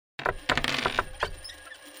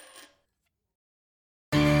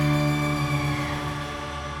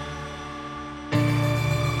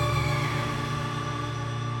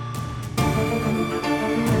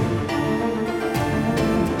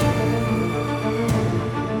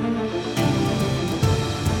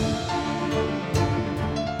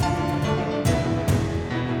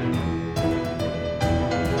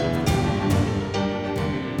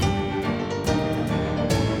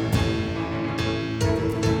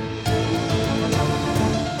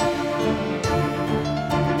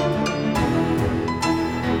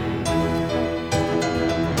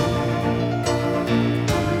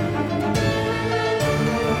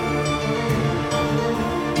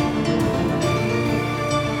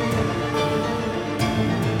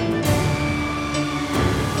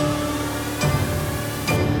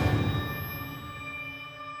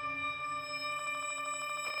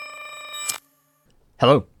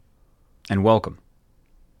Hello, and welcome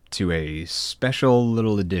to a special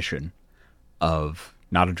little edition of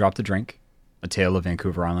Not a Drop to Drink, A Tale of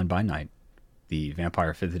Vancouver Island by Night, the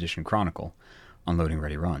Vampire 5th Edition Chronicle on Loading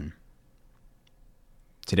Ready Run.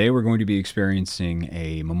 Today we're going to be experiencing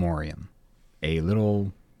a memoriam, a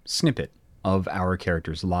little snippet of our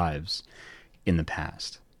characters' lives in the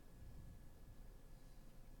past.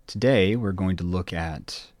 Today we're going to look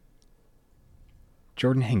at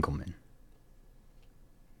Jordan Hinkleman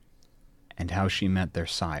and how she met their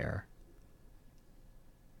sire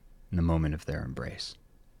in the moment of their embrace.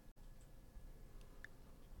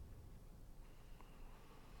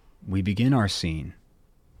 We begin our scene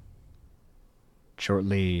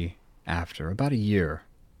shortly after, about a year,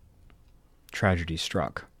 tragedy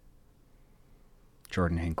struck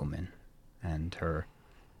Jordan Hinkleman and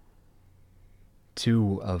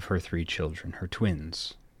two of her three children, her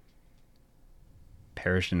twins,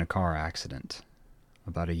 perished in a car accident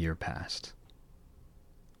about a year past.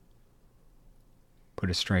 Put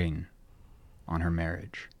a strain on her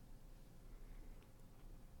marriage.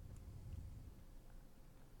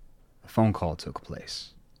 A phone call took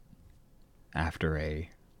place after a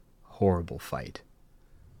horrible fight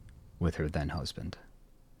with her then husband.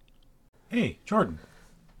 Hey, Jordan.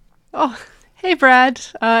 Oh, hey, Brad.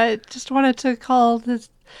 Just wanted to call to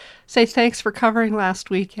say thanks for covering last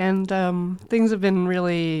week, and things have been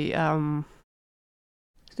really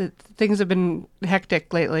things have been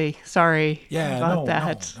hectic lately. Sorry about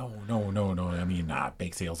that. No. I mean,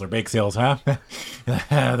 bake sales are bake sales, huh?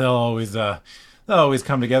 They'll always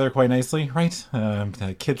come together quite nicely, right?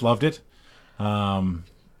 The kid loved it.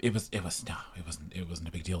 It wasn't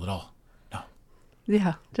a big deal at all. No.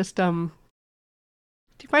 Yeah, just do you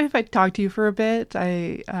mind if I talk to you for a bit?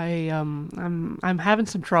 I'm having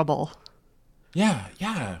some trouble. Yeah,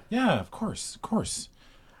 of course.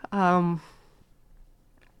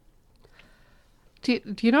 Do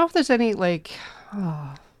you know if there's any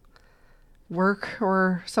work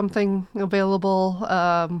or something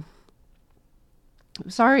available?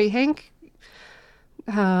 Sorry, Hank.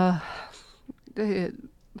 Hank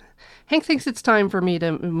thinks it's time for me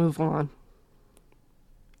to move on.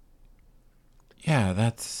 Yeah,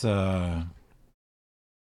 that's a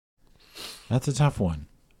tough one.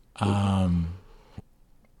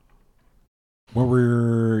 What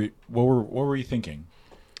were you thinking?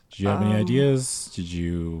 Did you have any ideas? Do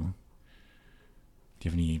you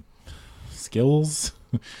have any skills?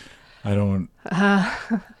 I don't.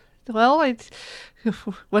 Well,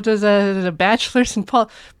 what does a bachelor's in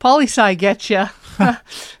poli-sci get you?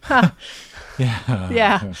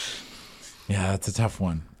 Yeah, that's a tough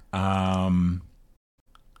one. Yeah,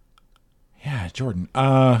 Jordan.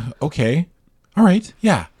 Okay. All right.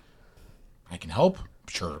 Yeah. I can help.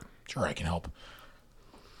 Sure, I can help.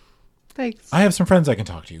 Thanks. I have some friends I can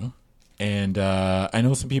talk to, and I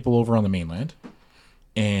know some people over on the mainland,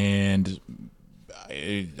 and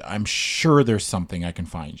I'm sure there's something I can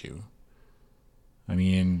find you. I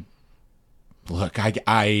mean, look,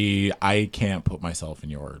 I can't put myself in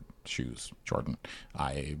your shoes, Jordan.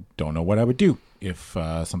 I don't know what I would do if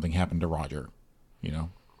something happened to Roger. You know,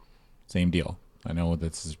 same deal. I know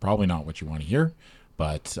this is probably not what you want to hear,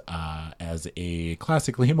 but as a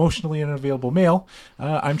classically emotionally unavailable male,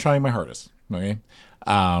 I'm trying my hardest. Okay.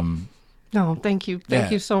 No, thank you.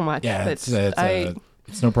 Thank you so much. Yeah, it's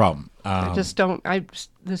no problem. There's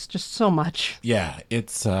just so much. Yeah,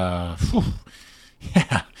 it's yeah,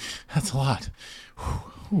 that's a lot.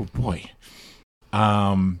 Oh boy.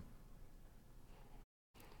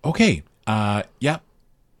 Okay. Yeah.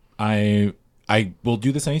 I will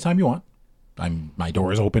do this anytime you want. My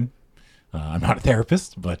door is open. I'm not a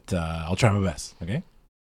therapist, but I'll try my best. Okay.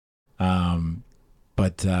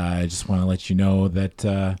 But I just want to let you know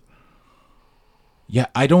that yeah,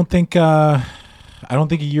 I don't think a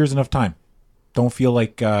year's enough time. Don't feel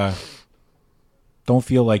like you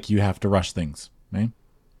have to rush things, right?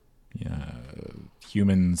 Yeah,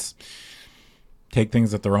 humans take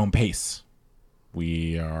things at their own pace.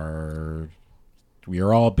 We are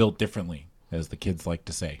all built differently, as the kids like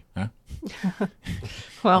to say, huh?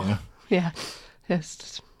 Well, yeah.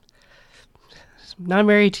 It's not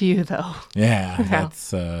married to you, though. Yeah,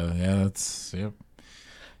 that's yep.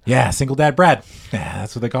 Yeah, single dad Brad. Yeah,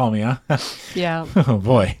 that's what they call me, huh? Yeah. Oh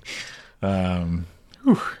boy.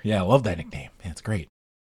 Yeah, I love that nickname. It's great.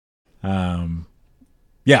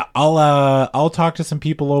 Yeah, I'll talk to some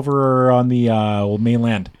people over on the old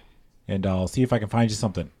mainland, and I'll see if I can find you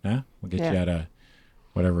something. Huh? We'll get you out of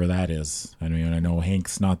whatever that is. I mean, I know Hank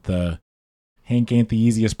ain't the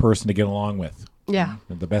easiest person to get along with. Yeah.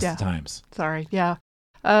 At the best of times. Sorry. Yeah.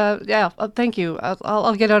 Yeah, thank you.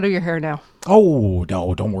 I'll get out of your hair now. Oh,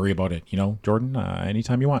 no, don't worry about it. Jordan,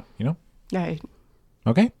 anytime you want, Yeah,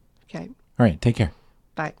 Okay? okay. All right, take care.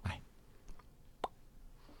 Bye.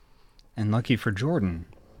 And lucky for Jordan,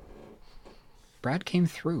 Brad came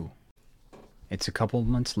through. It's a couple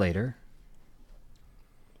months later.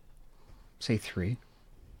 Say 3.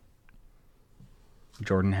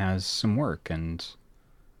 Jordan has some work, and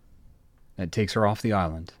that takes her off the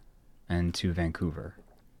island and to Vancouver.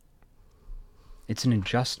 It's an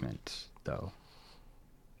adjustment, though.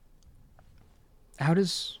 How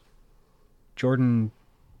does Jordan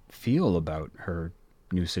feel about her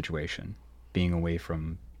new situation, being away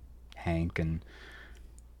from Hank and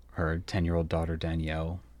her 10-year-old daughter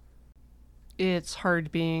Danielle? It's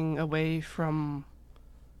hard being away from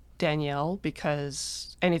Danielle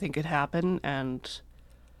because anything could happen, and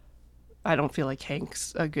I don't feel like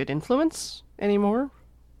Hank's a good influence anymore.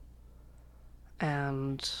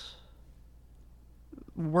 And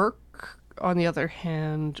work, on the other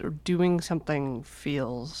hand, or doing something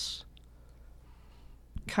feels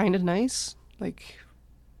kind of nice, like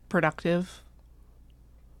productive.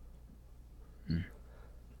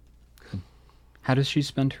 How does she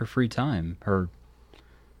spend her free time? Her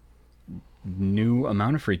new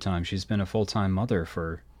amount of free time. She's been a full-time mother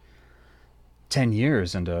for 10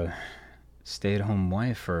 years and a stay-at-home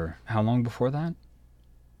wife for how long before that?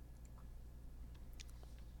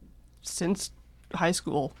 Since high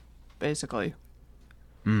school, basically.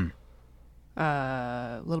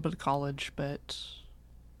 A little bit of college, but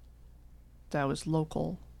that was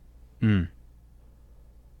local.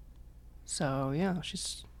 So, yeah,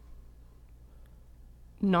 she's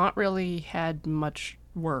not really had much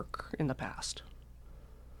work in the past.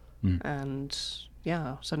 And,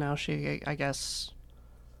 yeah, so now she, I guess,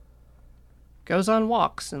 goes on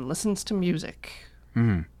walks and listens to music.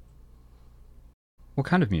 What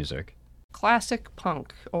kind of music? Classic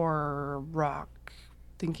punk or rock.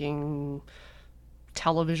 Thinking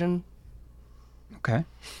television. Okay.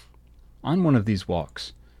 On one of these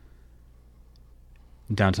walks,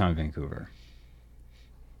 downtown Vancouver,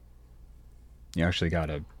 you actually got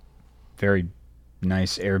a very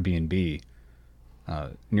nice Airbnb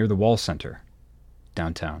near the Wall Center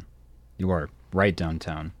downtown. You are right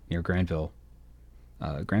downtown near Granville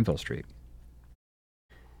Street.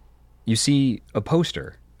 You see a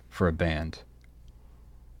poster for a band.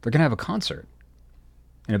 They're going to have a concert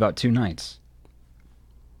in about 2 nights.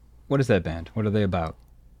 What is that band? What are they about?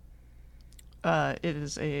 It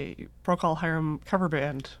is a Procol Harum cover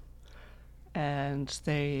band, and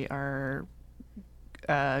they are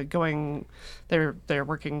they're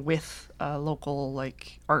working with a local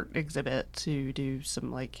art exhibit to do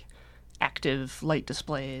some active light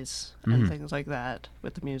displays and things like that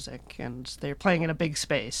with the music, and they're playing in a big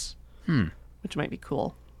space, which might be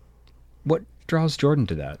cool. What draws Jordan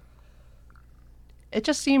to that? It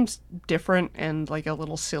just seems different and a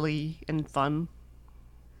little silly and fun.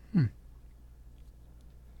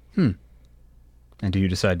 And do you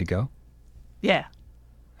decide to go? Yeah.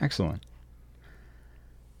 Excellent.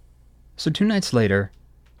 So 2 nights later,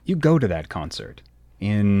 you go to that concert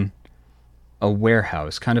in a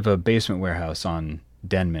warehouse, kind of a basement warehouse on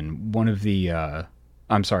Denman,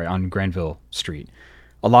 on Granville Street.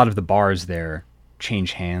 A lot of the bars there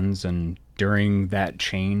change hands, and during that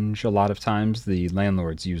change, a lot of times the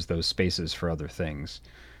landlords use those spaces for other things.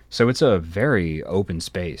 So it's a very open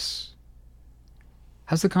space.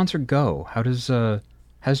 How's the concert go? How's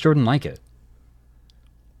Jordan like it?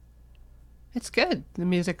 It's good. The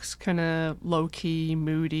music's kind of low-key,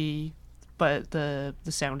 moody, but the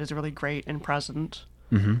sound is really great and present.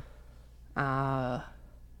 The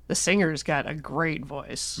singer's got a great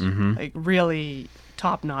voice. Really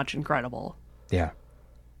top-notch, incredible. Yeah.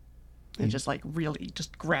 It just really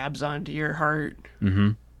just grabs onto your heart.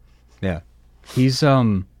 Yeah. He's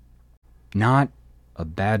not a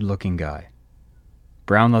bad-looking guy.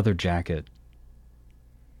 Brown leather jacket.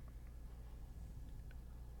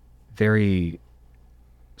 Very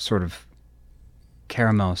sort of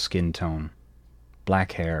caramel skin tone.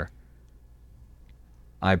 Black hair.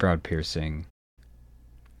 Eyebrow piercing.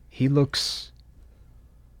 He looks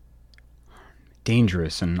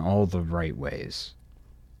dangerous in all the right ways.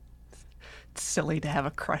 It's silly to have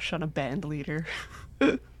a crush on a band leader.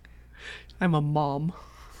 I'm a mom.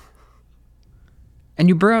 And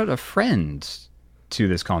you brought a friend to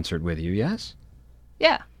this concert with you, yes?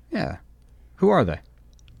 Yeah. Yeah. Who are they?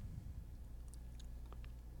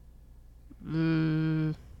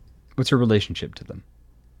 What's your relationship to them?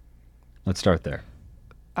 Let's start there.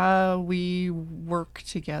 We work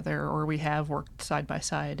together, or we have worked side by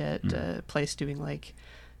side at a place doing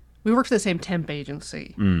we work for the same temp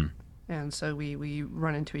agency, Mm, and so we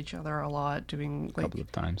run into each other a lot doing a like couple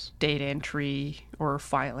of times. data entry or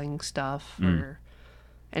filing stuff, Mm. or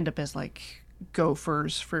end up as like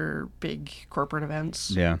gophers for big corporate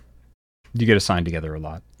events. Yeah. You get assigned together a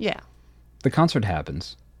lot. Yeah. The concert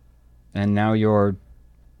happens, and now you're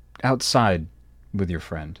outside with your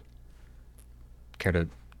friend. Care to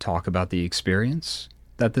talk about the experience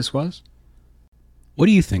that this was? What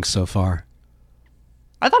do you think so far?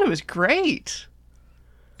 I thought it was great.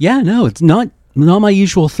 Yeah, no, it's not my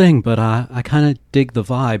usual thing, but I kind of dig the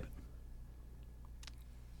vibe.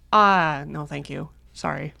 No, thank you.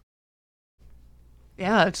 Sorry.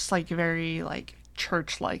 Yeah, it's like very like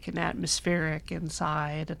church-like and atmospheric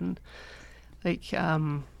inside, and like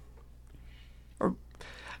or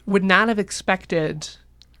would not have expected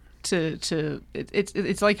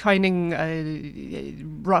it's like finding a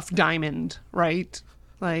rough diamond, right?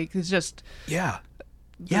 Like it's just Yeah,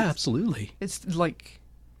 absolutely. it's like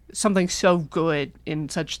something so good in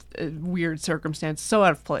such a weird circumstance, so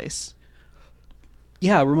out of place.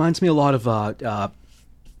 Yeah, it reminds me a lot of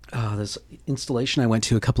this installation I went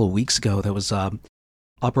to a couple of weeks ago that was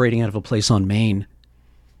operating out of a place on Maine,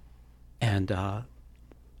 and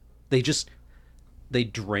they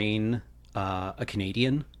drain a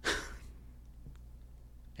Canadian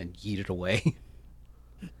and yeet it away.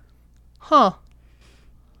 Huh.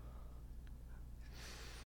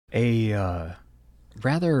 A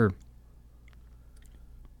rather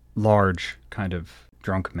large kind of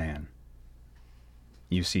drunk man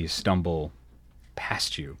you see stumble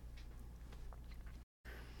past you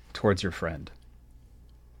towards your friend.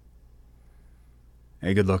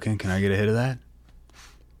 Hey, good looking. Can I get a hit of that?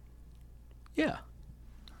 Yeah.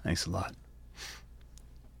 Thanks a lot.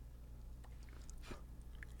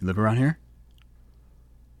 You live around here?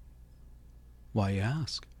 Why you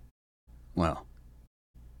ask? Well,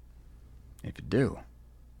 if you do,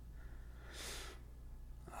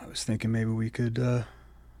 I was thinking maybe we could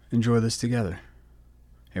enjoy this together.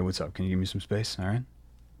 Hey, what's up? Can you give me some space? All right.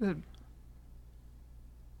 Uh,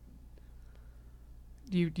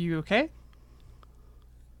 you okay?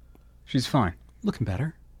 She's fine. Looking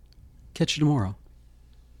better. Catch you tomorrow.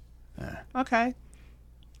 Okay.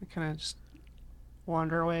 I kind of just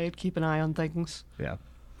wander away, keep an eye on things. Yeah.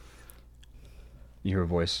 You hear a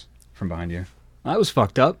voice from behind you. I was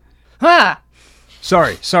fucked up. Ha!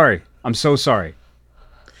 Sorry. I'm so sorry.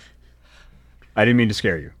 I didn't mean to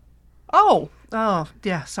scare you. Oh,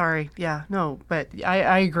 yeah. Sorry. Yeah, no, but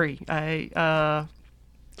I agree.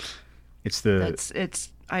 It's the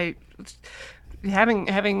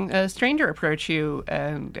having a stranger approach you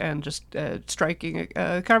and just striking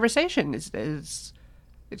a conversation is it's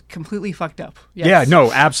completely fucked up. Yes. Yeah,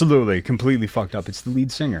 no, absolutely, completely fucked up. It's the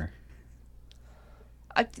lead singer.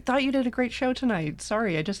 I thought you did a great show tonight.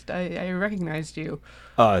 Sorry, I recognized you.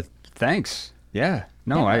 Thanks. Yeah,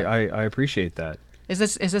 no, Yeah. I appreciate that. Is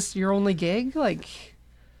this your only gig? Like,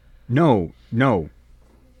 No.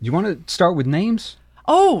 You want to start with names?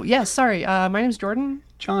 oh yes, sorry. My name's Jordan.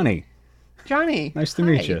 Johnny. Johnny. Nice to Hi.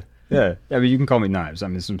 meet you. Yeah, I mean, you can call me Knives. I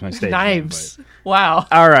mean, this is my stage name, Knives. Wow.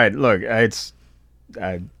 but- All right, look, I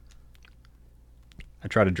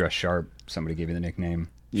try to dress sharp. Somebody gave me the nickname.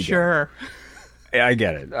 You get it. Sure. Yeah, I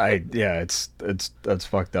get it. That's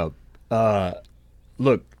fucked up.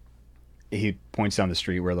 Look, he points down the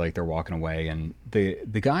street where like they're walking away, and the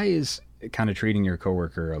guy is kind of treating your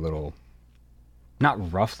coworker a little,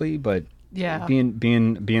 not roughly, but Yeah. being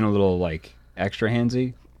a little like extra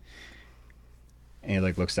handsy. And he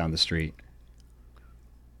like looks down the street.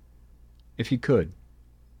 If you could,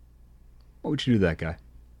 what would you do to that guy?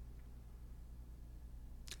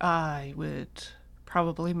 I would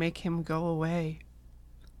probably make him go away.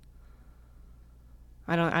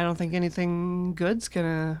 I don't think anything good's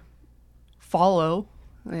gonna follow.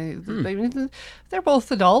 They're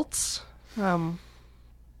both adults,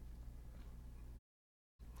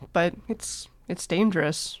 but it's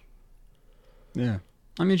dangerous. Yeah.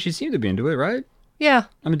 I mean, she seemed to be into it, right? Yeah,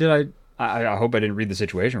 I mean, I hope I didn't read the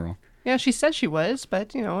situation wrong. yeah. She said she was,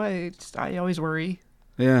 but you know, I always worry.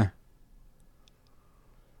 Yeah.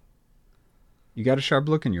 You got a sharp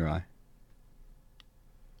look in your eye.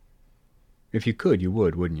 If you could, you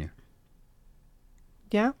would, wouldn't you?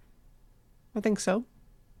 Yeah, I think so.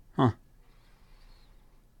 Huh.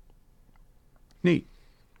 Neat.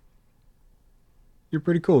 You're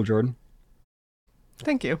pretty cool, Jordan.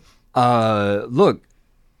 Thank you. Look,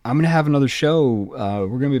 I'm gonna have another show.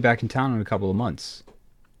 We're gonna be back in town in a couple of months.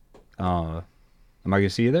 Am I gonna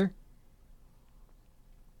see you there?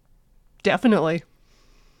 Definitely.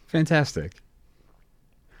 Fantastic.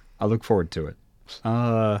 I look forward to it.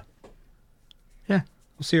 Yeah.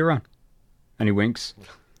 We'll see you around. And he winks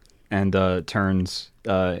and turns,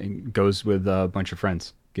 goes with a bunch of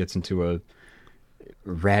friends, gets into a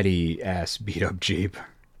ratty ass beat up Jeep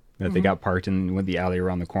that they got parked in with the alley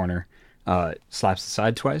around the corner, slaps the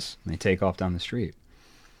side twice, and they take off down the street.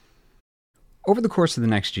 Over the course of the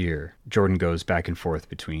next year, Jordan goes back and forth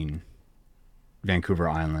between Vancouver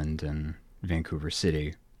Island and Vancouver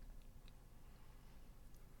City.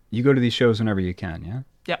 You go to these shows whenever you can, yeah?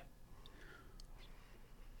 Yep.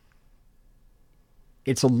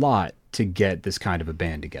 It's a lot to get this kind of a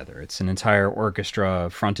band together. It's an entire orchestra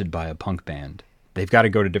fronted by a punk band. They've got to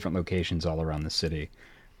go to different locations all around the city.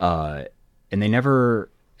 And they never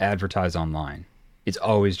advertise online. It's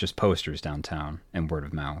always just posters downtown and word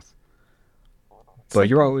of mouth. But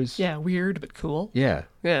you're always... Yeah, weird but cool. Yeah.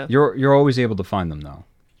 Yeah. You're always able to find them, though.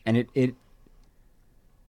 And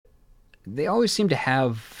they always seem to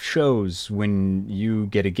have shows when you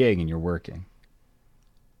get a gig and you're working.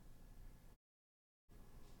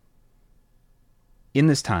 In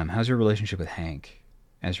this time, how's your relationship with Hank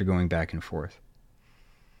as you're going back and forth?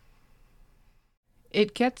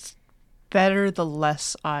 It gets better the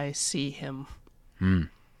less I see him.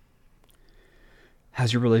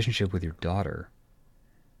 How's your relationship with your daughter?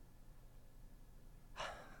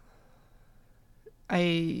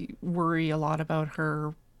 I worry a lot about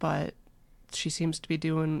her, but she seems to be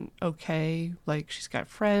doing okay. Like, she's got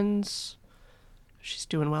friends. She's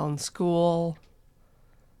doing well in school.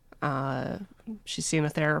 She's seeing a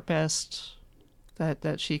therapist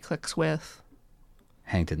that she clicks with.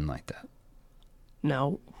 Hank didn't like that.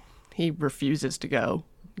 No, he refuses to go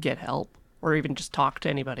get help or even just talk to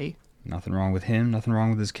anybody. Nothing wrong with him, nothing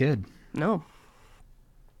wrong with his kid. No.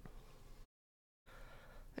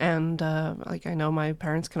 And like, I know my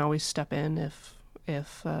parents can always step in if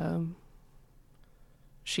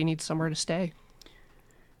she needs somewhere to stay.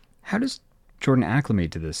 How does Jordan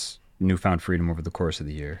acclimate to this newfound freedom over the course of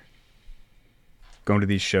the year? Going to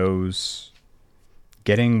these shows,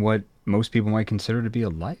 getting what most people might consider to be a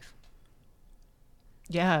life?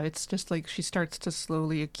 Yeah, it's just like she starts to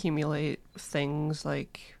slowly accumulate things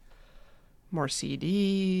like more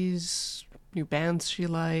CDs, new bands she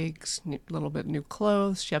likes, little bit new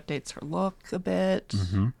clothes. She updates her look a bit.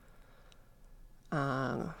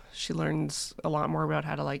 She learns a lot more about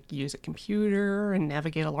how to like use a computer and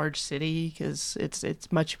navigate a large city because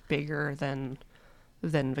it's much bigger than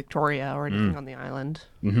Victoria or anything on the island.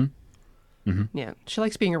 Yeah, she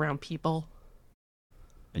likes being around people.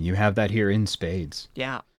 And you have that here in spades.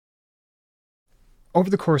 Yeah. Over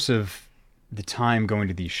the course of the time going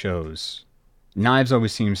to these shows, Knives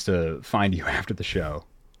always seems to find you after the show.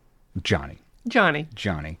 Johnny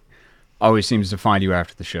always seems to find you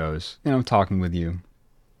after the shows, talking with you,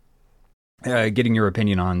 getting your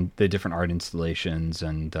opinion on the different art installations.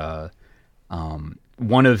 And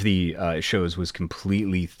one of the shows was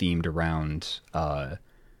completely themed around the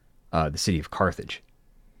city of Carthage.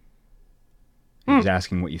 He was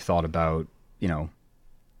asking what you thought about,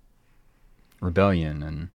 rebellion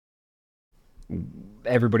and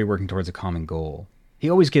everybody working towards a common goal. He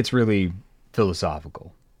always gets really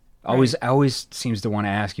philosophical. Always seems to want to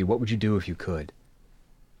ask you, what would you do if you could?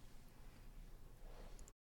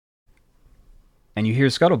 And you hear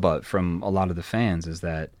scuttlebutt from a lot of the fans is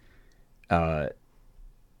that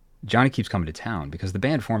Johnny keeps coming to town because the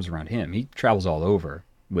band forms around him. He travels all over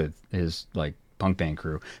with his punk band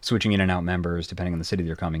crew, switching in and out members depending on the city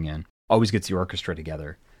they're coming in. Always gets the orchestra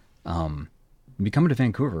together. Be coming to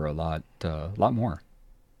Vancouver a lot more.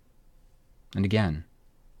 And again,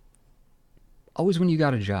 always when you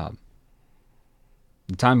got a job,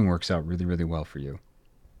 the timing works out really, really well for you.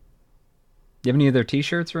 You have any of their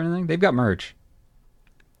t-shirts or anything? They've got merch.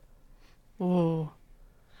 Oh,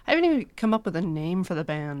 I haven't even come up with a name for the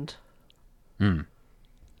band. I'll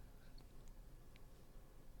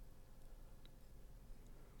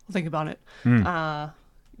think about it. Yeah,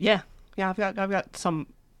 I've got some,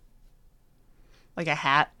 like a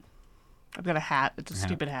hat. I've got a hat. It's a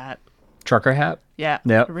stupid hat. Trucker hat? Yeah.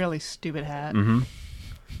 Yep. A really stupid hat.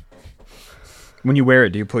 When you wear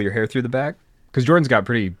it, do you pull your hair through the back? Because Jordan's got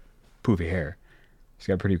pretty poofy hair. He's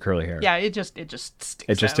got pretty curly hair. Yeah, it just sticks.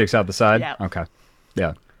 It just sticks out the side? Yeah. Okay.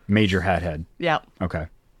 Yeah. Major hat head. Yeah. Okay.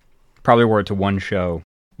 Probably wore it to one show.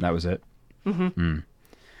 That was it. So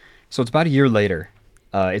it's about a year later.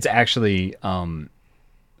 It's actually it's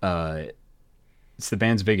the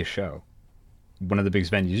band's biggest show. One of the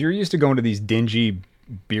biggest venues. You're used to going to these dingy,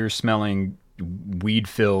 beer-smelling,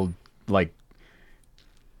 weed-filled,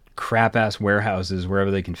 crap-ass warehouses wherever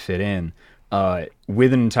they can fit in,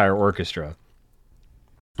 with an entire orchestra.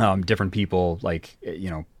 Different people,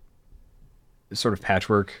 sort of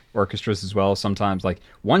patchwork orchestras as well. Sometimes, like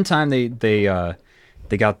one time they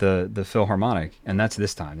got the Philharmonic, and that's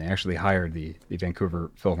this time they actually hired the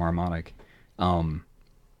Vancouver Philharmonic, and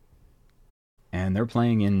they're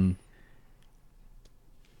playing in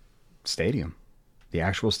stadium, the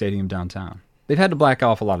actual stadium downtown. They've had to black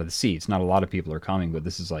off a lot of the seats. Not a lot of people are coming, but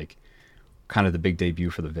this is like kind of the big debut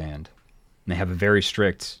for the band. And they have a very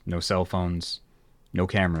strict no cell phones, no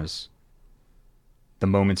cameras. The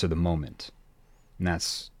moments are the moment. And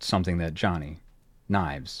that's something that Johnny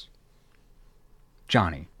Knives,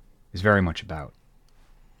 Johnny, is very much about.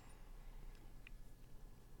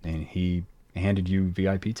 And he handed you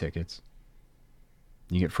VIP tickets.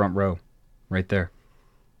 You get front row right there.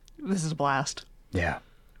 This is a blast. Yeah.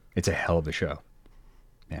 It's a hell of a show.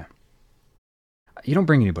 Yeah. You don't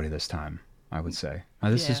bring anybody this time, I would say.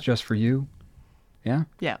 This is Yeah. just for you? Yeah?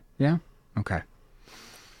 Yeah. Yeah? Okay.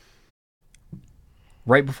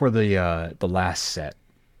 Right before the last set,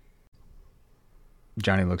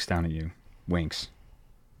 Johnny looks down at you, winks,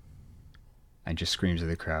 and just screams at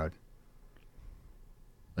the crowd,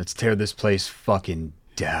 "Let's tear this place fucking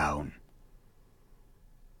down."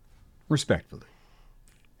 Respectfully.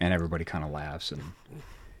 And everybody kind of laughs, and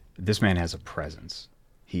this man has a presence.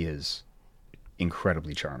 He is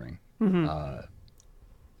incredibly charming. But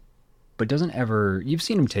doesn't ever... You've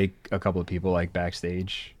seen him take a couple of people like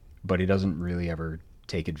backstage, but he doesn't really ever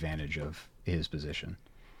take advantage of his position.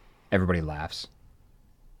 Everybody laughs.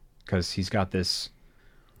 Because he's got this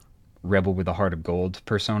rebel with a heart of gold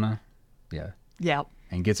persona. Yeah. Yeah.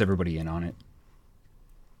 And gets everybody in on it.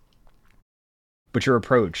 But you're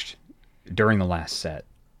approached during the last set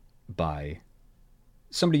by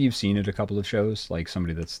somebody you've seen at a couple of shows, like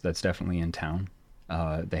somebody that's definitely in town.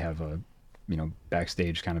 They have a,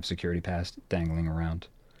 backstage kind of security pass dangling around.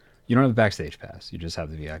 You don't have a backstage pass. You just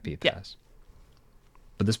have the VIP pass.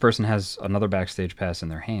 But this person has another backstage pass in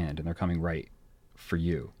their hand, and they're coming right for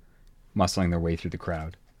you, muscling their way through the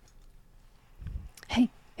crowd. Hey.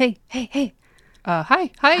 Hi.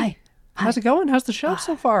 Hi. How's it going? How's the show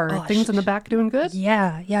so far? Are things in the back doing good?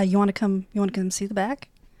 Yeah. You want to come? You want to come see the back?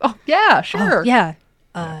 Oh, yeah, sure. Oh, yeah.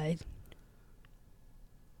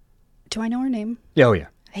 Do I know her name? Yeah, oh yeah.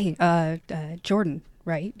 Hey, Jordan,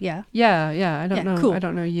 right? Yeah. Yeah. I don't Yeah, know. cool. I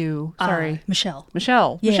don't know you. Sorry. Michelle.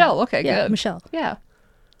 Michelle. Yeah. Michelle. Okay, Yeah, good. Michelle. Yeah.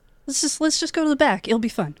 Let's just go to the back. It'll be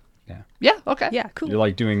fun. Yeah. Okay. Yeah, cool. You're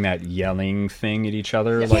like doing that yelling thing at each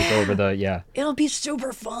other, like over the, It'll be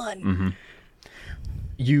super fun.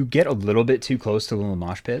 You get a little bit too close to the little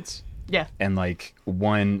mosh pits. Yeah. And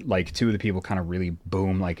two of the people kind of really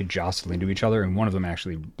boom, like jostle into each other, and one of them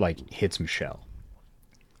actually like hits Michelle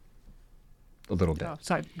a little bit. Oh,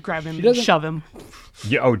 so I grab him She and doesn't- shove him.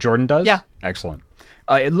 Yeah. Oh, Jordan does. Yeah. Excellent.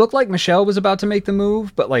 It looked like Michelle was about to make the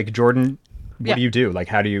move, but like Jordan, what Yeah. do you do? Like,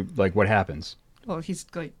 how do you like? What happens? Well, he's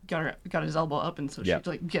like got his elbow up, and so Yeah. she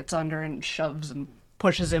like gets under and shoves and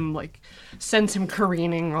pushes him, like sends him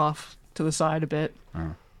careening off to the side a bit.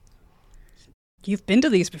 You've been to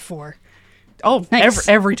these before. Oh, Nice.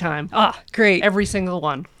 every time, Ah, great. every single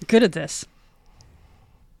one. Good at this.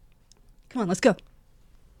 Come on, let's go.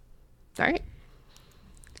 All right.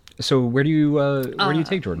 So where do you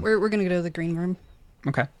take Jordan? We're gonna go to the green room.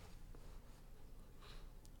 Okay.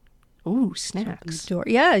 Ooh, snacks. Door.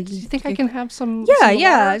 Yeah. Do you think I can have some? Yeah, some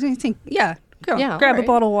yeah. water? I think. Yeah. Go. Yeah, Grab a alright.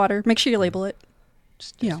 bottle of water. Make sure you label it.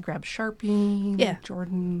 Just Just grab Sharpie. Yeah.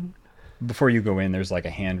 Jordan. Before you go in, there's like a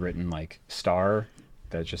handwritten like star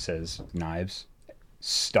that just says Knives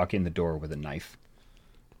stuck in the door with a knife.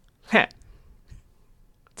 Heh.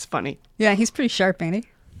 It's funny. Yeah, he's pretty sharp, ain't he?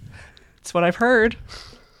 It's what I've heard.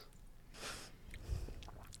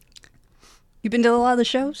 You been to a lot of the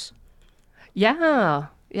shows? Yeah.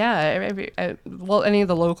 Well, any of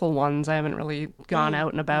the local ones, I haven't really gone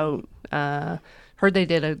out and about. Heard they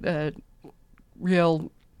did a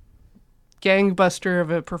real gangbuster of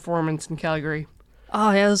a performance in Calgary.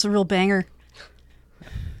 Oh yeah, it was a real banger.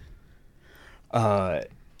 There's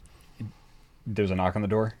a knock on the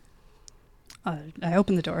door. I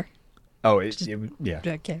opened the door. Oh, yeah.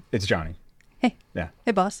 Okay. It's Johnny. Hey. Yeah.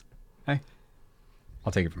 Hey, boss. Hey.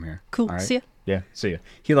 I'll take it from here. Cool. All right? See ya. Yeah. See ya.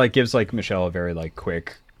 He like gives like Michelle a very like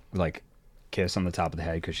quick like kiss on the top of the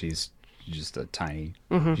head because she's just a tiny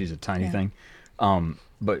she's a tiny Yeah. thing.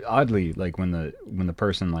 But oddly, like when the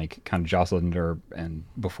person like kind of jostled into her and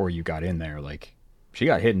before you got in there, like she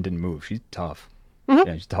got hit and didn't move. She's tough. Yeah,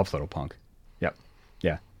 she's a tough little punk. Yep.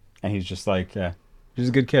 Yeah. And he's just like, yeah, she's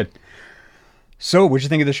a good kid. So, what'd you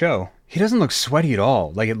think of the show? He doesn't look sweaty at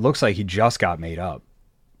all. Like, it looks like he just got made up.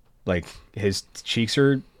 Like, his cheeks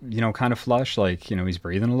are, kind of flush. Like, he's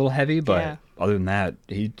breathing a little heavy. But Yeah. other than that,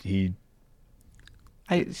 he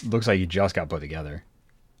looks like you just got put together.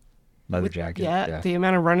 Leather jacket. Yeah, the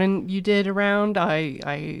amount of running you did around,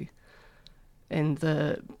 and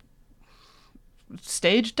the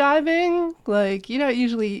stage diving, like,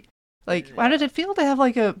 usually, like, how did it feel to have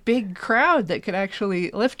like a big crowd that could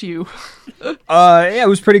actually lift you? Yeah, it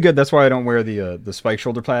was pretty good. That's why I don't wear the spike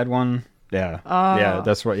shoulder pad one. Yeah. Ah. Yeah,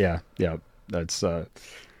 that's what. Yeah. That's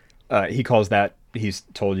he calls that. He's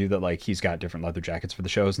told you that like he's got different leather jackets for the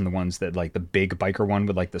shows, and the ones that like the big biker one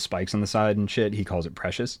with like the spikes on the side and shit, he calls it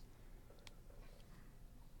precious.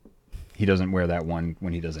 He doesn't wear that one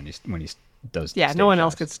when he does Yeah, stage no one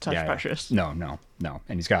else dives. gets to touch Precious. No.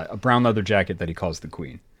 And he's got a brown leather jacket that he calls the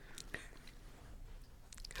Queen.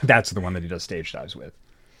 That's the one that he does stage dives with.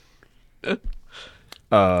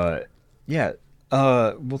 Yeah.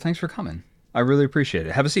 Well, thanks for coming. I really appreciate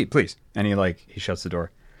it. Have a seat, please. And he shuts the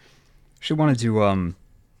door. She wanted to I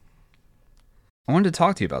wanted to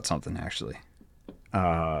talk to you about something actually.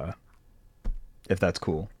 If that's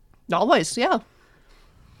cool. Always, yeah.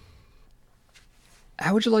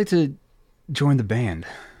 How would you like to join the band?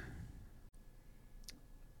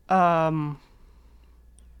 I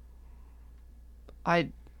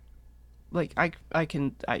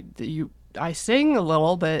sing a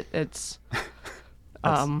little, but it's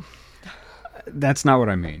That's not what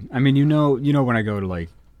I mean. I mean, you know when I go to like,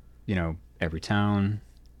 every town,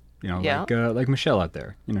 Yeah. like Michelle out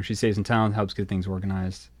there. She stays in town, helps get things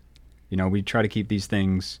organized. We try to keep these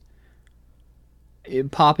things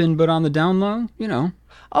popping, but on the down low.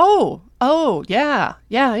 oh, yeah,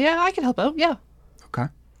 I can help out, yeah. Okay.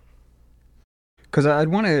 Because I'd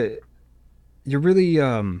want to. You're really,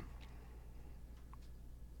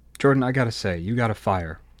 Jordan. I gotta say, you got a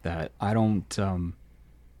fire that I don't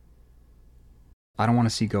want to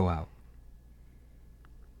see go out.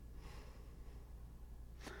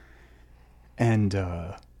 And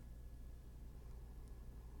I've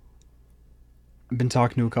been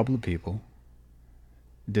talking to a couple of people,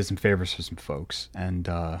 did some favors for some folks, and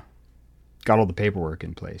got all the paperwork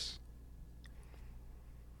in place.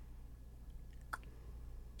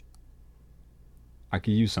 I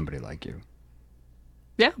could use somebody like you.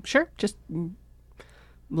 Yeah, sure. Just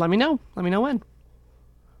let me know. Let me know when.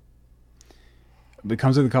 It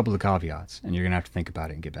comes with a couple of caveats, and you're gonna have to think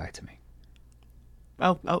about it and get back to me.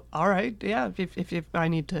 Oh, all right. Yeah, if I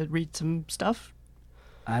need to read some stuff.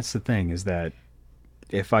 That's the thing, is that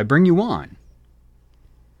if I bring you on,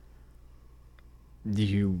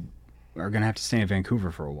 you are gonna have to stay in Vancouver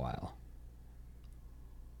for a while.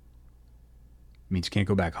 Means you can't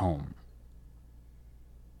go back home.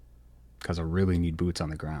 Because I really need boots on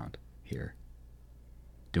the ground here.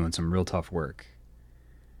 Doing some real tough work.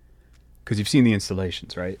 Because you've seen the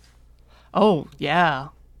installations, right? Oh, yeah.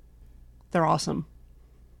 They're awesome.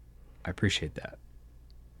 I appreciate that.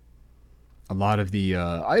 A lot of the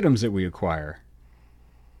items that we acquire,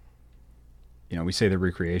 we say they're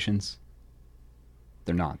recreations.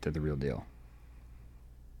 They're not. They're the real deal.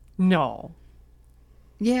 No.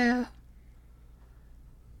 Yeah.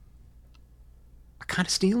 I kind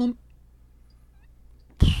of steal them.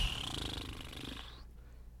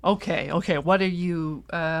 Okay. What are you?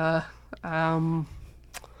 I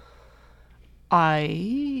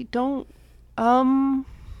don't.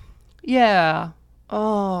 Yeah.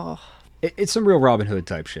 Oh. It's some real Robin Hood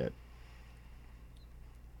type shit.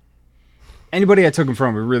 Anybody I took them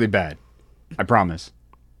from were really bad. I promise.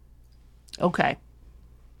 Okay.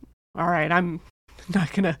 All right. I'm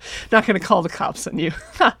not gonna call the cops on you.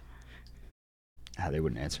 They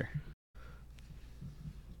wouldn't answer.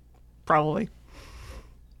 Probably.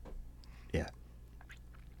 Yeah.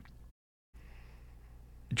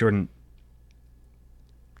 Jordan,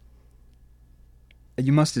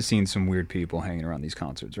 you must have seen some weird people hanging around these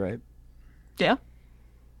concerts, right? Yeah.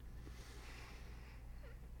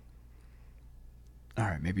 All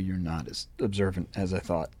right, maybe you're not as observant as I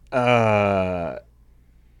thought.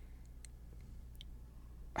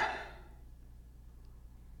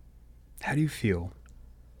 How do you feel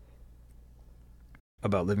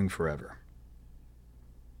about living forever?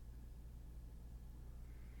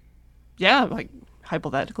 Yeah. Like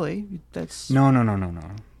hypothetically, that's. No.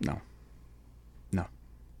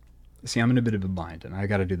 See, I'm in a bit of a bind, and I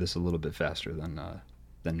got to do this a little bit faster than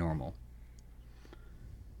normal.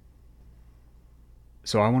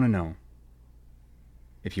 So I want to know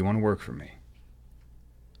if you want to work for me.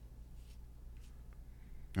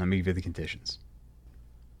 Let me give you the conditions.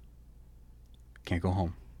 Can't go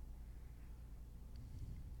home.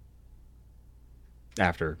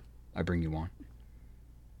 After I bring you on.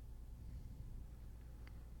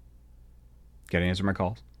 Gotta answer my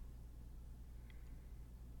calls.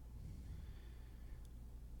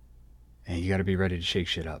 And you gotta be ready to shake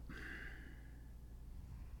shit up.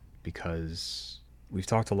 Because we've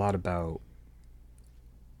talked a lot about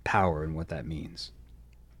power and what that means.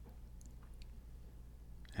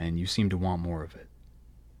 And you seem to want more of it.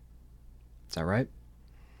 Is that right?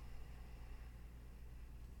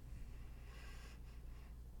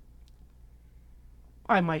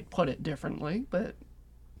 I might put it differently, but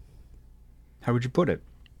How would you put it?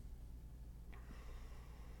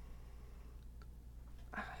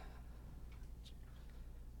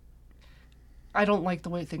 I don't like the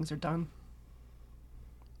way things are done.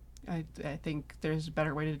 I think there's a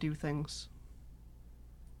better way to do things.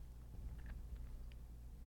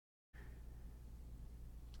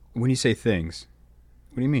 When you say things,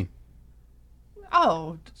 what do you mean?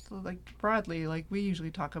 Oh, just like broadly, like we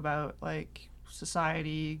usually talk about like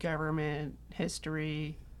society, government,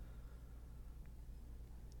 history.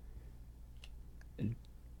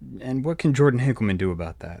 And what can Jordan Hinkleman do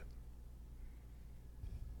about that?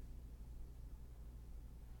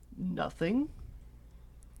 Nothing.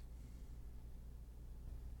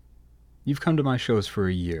 You've come to my shows for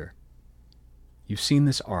a year. You've seen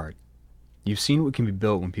this art. You've seen what can be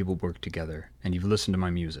built when people work together, and you've listened to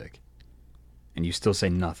my music. And you still say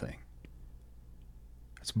nothing.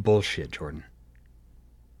 That's bullshit, Jordan.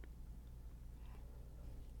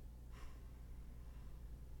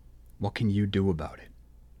 What can you do about it?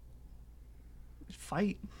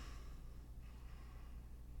 Fight.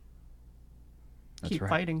 That's Keep right.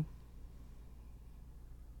 fighting.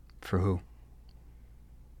 For who?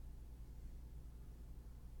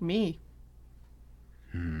 Me.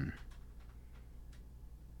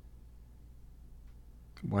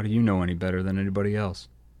 Why do you know any better than anybody else?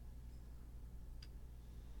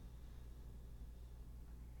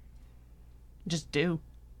 Just do.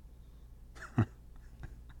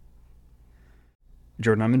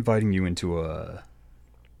 Jordan, I'm inviting you into a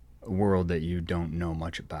world that you don't know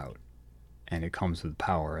much about. And it comes with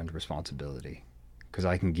power and responsibility. Because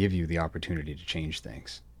I can give you the opportunity to change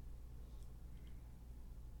things.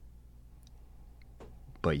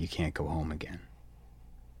 But you can't go home again.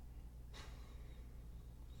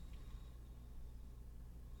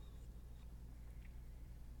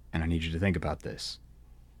 And I need you to think about this.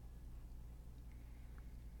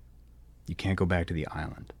 You can't go back to the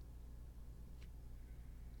island.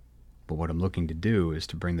 But what I'm looking to do is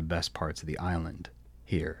to bring the best parts of the island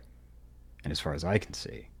here. And as far as I can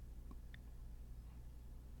see,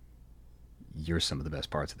 you're some of the best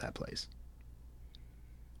parts of that place.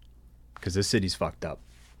 Because this city's fucked up.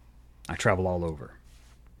 I travel all over.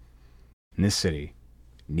 And this city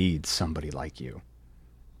needs somebody like you.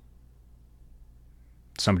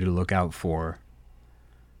 Somebody to look out for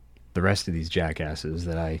the rest of these jackasses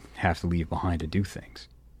that I have to leave behind to do things.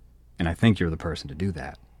 And I think you're the person to do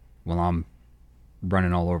that while I'm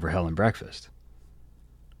running all over hell and breakfast.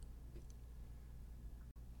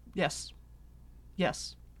 Yes.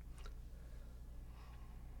 Yes.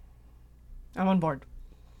 I'm on board.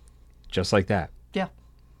 Just like that. Yeah.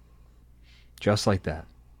 Just like that.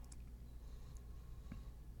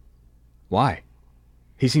 Why?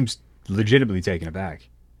 He seems legitimately taken aback.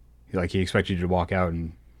 Like he expected you to walk out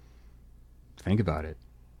and think about it.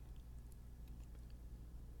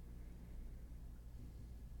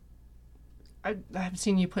 I've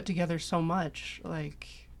seen you put together so much. Like,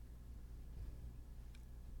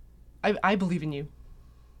 I believe in you.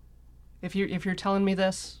 If you're telling me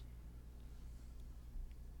this,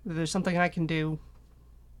 that there's something I can do,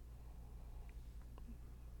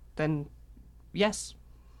 then yes.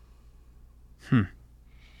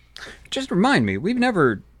 Just remind me, we've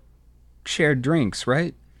never shared drinks,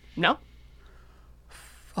 right? No?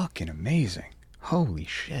 Fucking amazing. Holy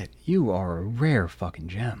shit, you are a rare fucking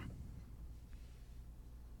gem.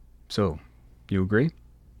 So, you agree?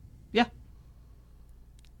 Yeah.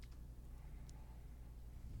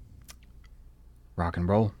 Rock and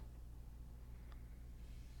roll.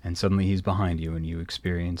 And suddenly he's behind you and you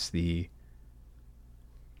experience the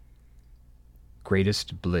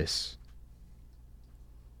greatest bliss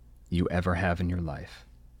you ever have in your life.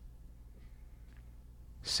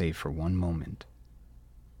 Save for one moment,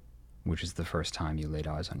 which is the first time you laid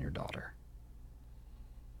eyes on your daughter.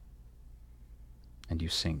 And you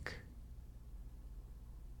sink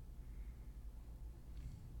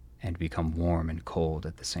and become warm and cold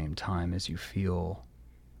at the same time as you feel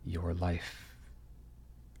your life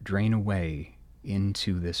drain away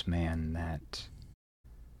into this man that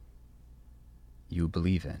you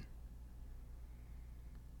believe in.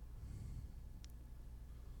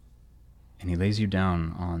 And he lays you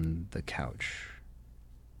down on the couch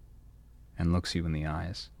and looks you in the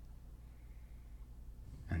eyes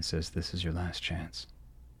and says, "This is your last chance.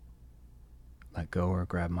 let go or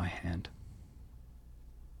grab my hand.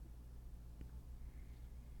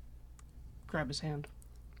 Grab his hand.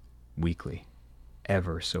 Weakly,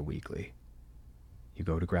 ever so weakly, you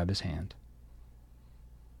go to grab his hand,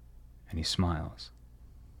 and he smiles,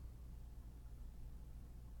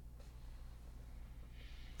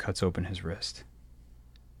 cuts open his wrist,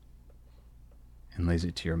 and lays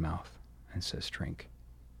it to your mouth and says, "Drink."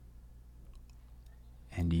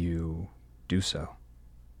 And you do so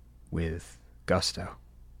with gusto.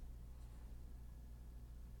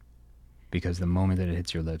 Because the moment that it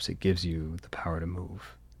hits your lips, it gives you the power to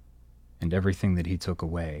move. And everything that he took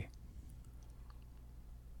away,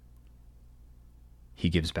 he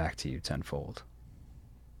gives back to you tenfold.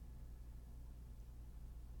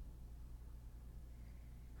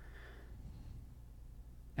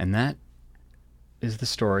 And that is the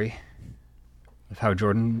story of how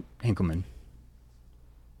Jordan Hinkleman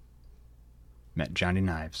met Johnny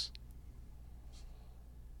Knives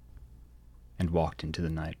and walked into the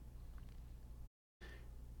night.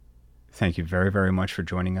 Thank you very, very much for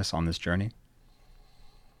joining us on this journey.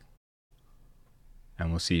 And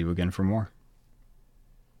we'll see you again for more.